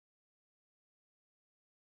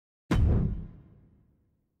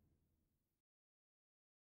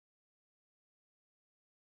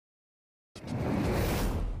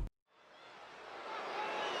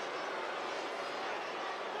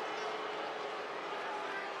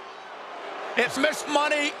It's Miss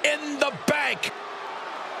Money in the Bank.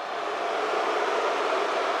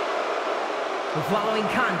 The following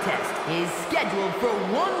contest is scheduled for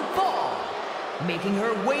one fall. Making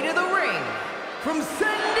her way to the ring from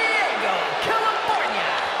San Diego,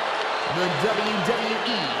 California, the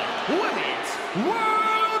WWE Women's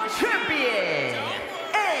World Champion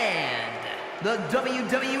and the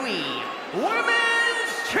WWE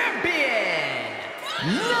Women's Champion,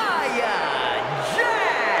 NiA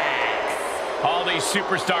JaX. All these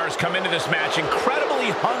superstars come into this match incredibly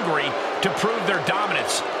hungry to prove their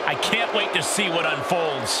dominance. I can't wait to see what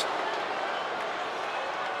unfolds.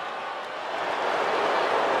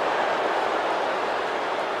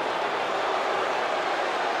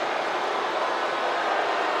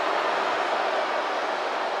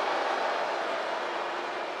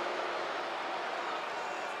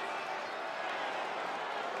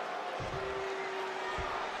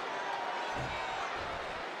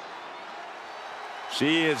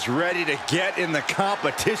 She is ready to get in the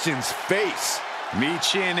competition's face.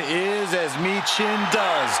 Michin is as Michin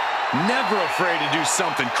does. Never afraid to do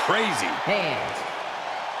something crazy. And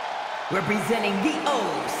representing the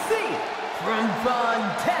OC from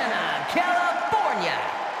Fontana, California,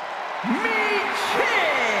 Michin.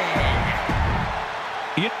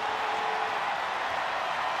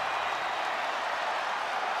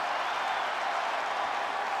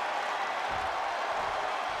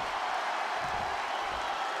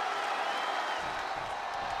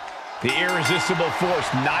 The irresistible force,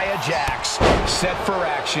 NiA JaX, set for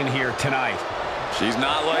action here tonight. She's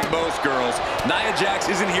not like most girls. NiA JaX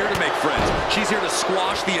isn't here to make friends. She's here to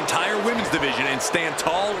squash the entire women's division and stand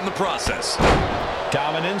tall in the process.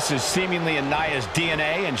 Dominance is seemingly in NiA's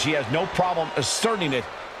DNA, and she has no problem asserting it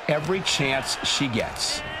every chance she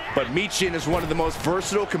gets. But Michin is one of the most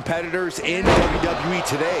versatile competitors in WWE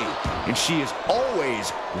today, and she is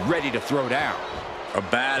always ready to throw down. A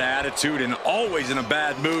bad attitude and always in a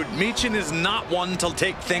bad mood, Michin is not one to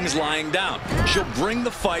take things lying down. She'll bring the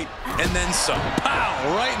fight and then some.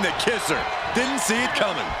 Pow! Right in the kisser. Didn't see it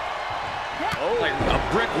coming. Oh, like a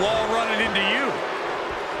brick wall running into you.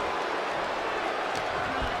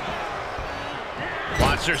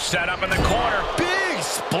 Wants her set up in the corner. Big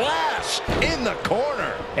splash in the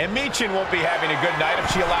corner. And Michin won't be having a good night if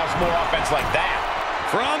she allows more offense like that.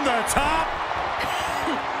 From the top.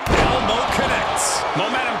 Elbow connects.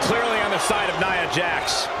 Momentum clearly on the side of NiA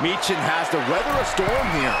JaX. Michin has to weather a storm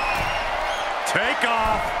here. Take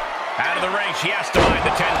off. Out of the ring, she has to mind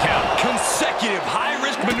the 10 count. Consecutive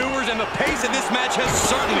high-risk maneuvers, and the pace of this match has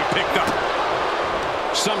certainly picked up.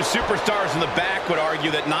 Some superstars in the back would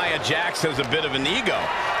argue that NiA JaX has a bit of an ego.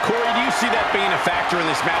 Corey, do you see that being a factor in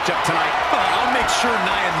this matchup tonight? I'll make sure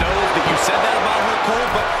NiA knows that you said that about her, Cole,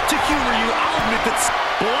 but to humor you, I'll admit that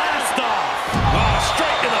blast off. Oh,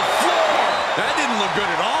 straight to the floor. That didn't look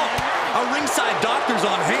good at all. A ringside doctor's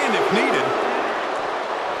on hand if needed.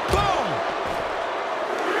 Boom!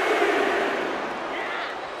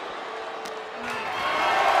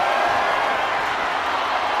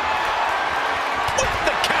 With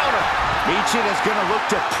the counter. Michin is going to look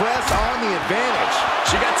to press on the advantage.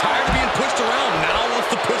 She got tired of being pushed around, now wants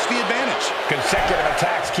to push the advantage. Consecutive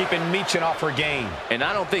attacks keeping Michin off her game. And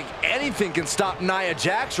I don't think anything can stop NiA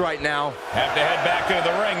JaX right now. Have to head back into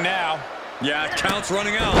the ring now. Yeah, count's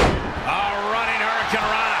running out. A running Hurricane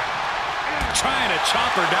Rana. Trying to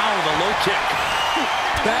chop her down with a low kick.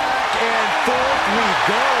 Back and forth we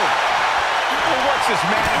go. Well, what's this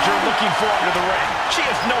manager looking for under the ring? She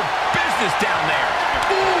has no business down there.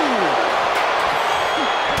 Ooh.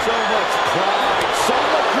 So much pride, so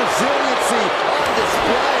much resiliency on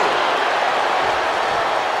display.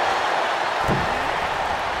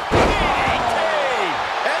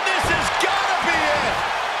 And this has got to be it.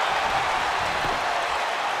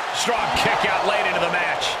 Strong kick out late into the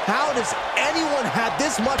match. How does anyone have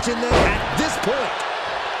this much in them at this point?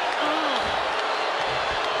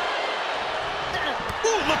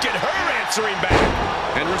 Ooh, look at her answering back.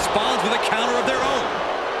 And responds with a counter of their own.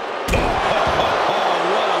 Oh,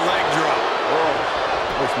 what a leg drop. Oh,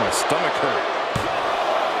 makes my stomach hurt.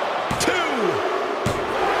 2.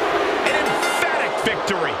 An emphatic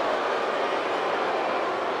victory.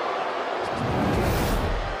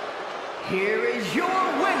 Here is your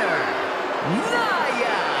winner,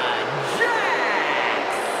 NiA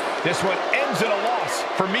JaX. This one ends in a loss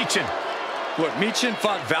for Michin. Look, Michin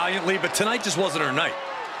fought valiantly, but tonight just wasn't her night.